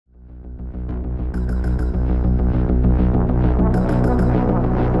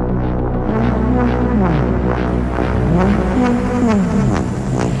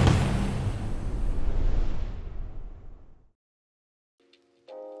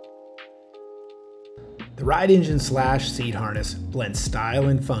The ride engine slash seat harness blends style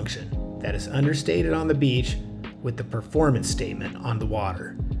and function that is understated on the beach with the performance statement on the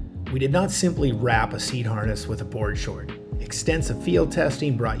water. We did not simply wrap a seat harness with a board short. Extensive field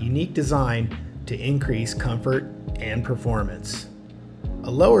testing brought unique design to increase comfort and performance. A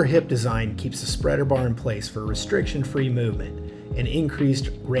lower hip design keeps the spreader bar in place for restriction-free movement and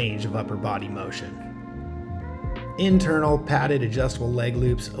increased range of upper body motion. Internal padded adjustable leg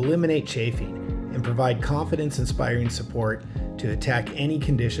loops eliminate chafing and provide confidence-inspiring support to attack any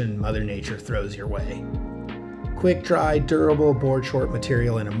condition Mother Nature throws your way. Quick-dry, durable board short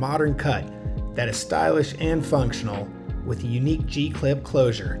material in a modern cut that is stylish and functional with a unique G-clip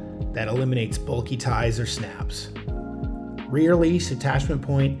closure that eliminates bulky ties or snaps. Rear leash attachment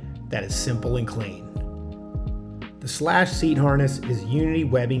point that is simple and clean. The slash seat harness is Unity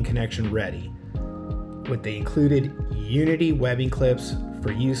webbing connection ready with the included Unity webbing clips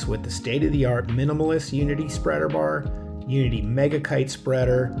for use with the state-of-the-art minimalist Unity spreader bar, Unity Mega Kite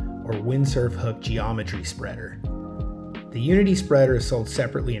spreader, or windsurf hook geometry spreader. The Unity spreader is sold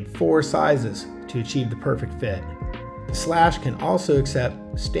separately in 4 sizes to achieve the perfect fit. The slash can also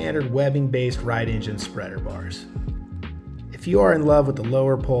accept standard webbing-based ride engine spreader bars. If you are in love with the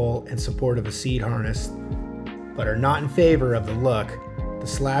lower pole and support of a seat harness, but are not in favor of the look, the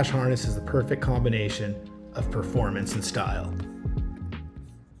slash harness is the perfect combination of performance and style.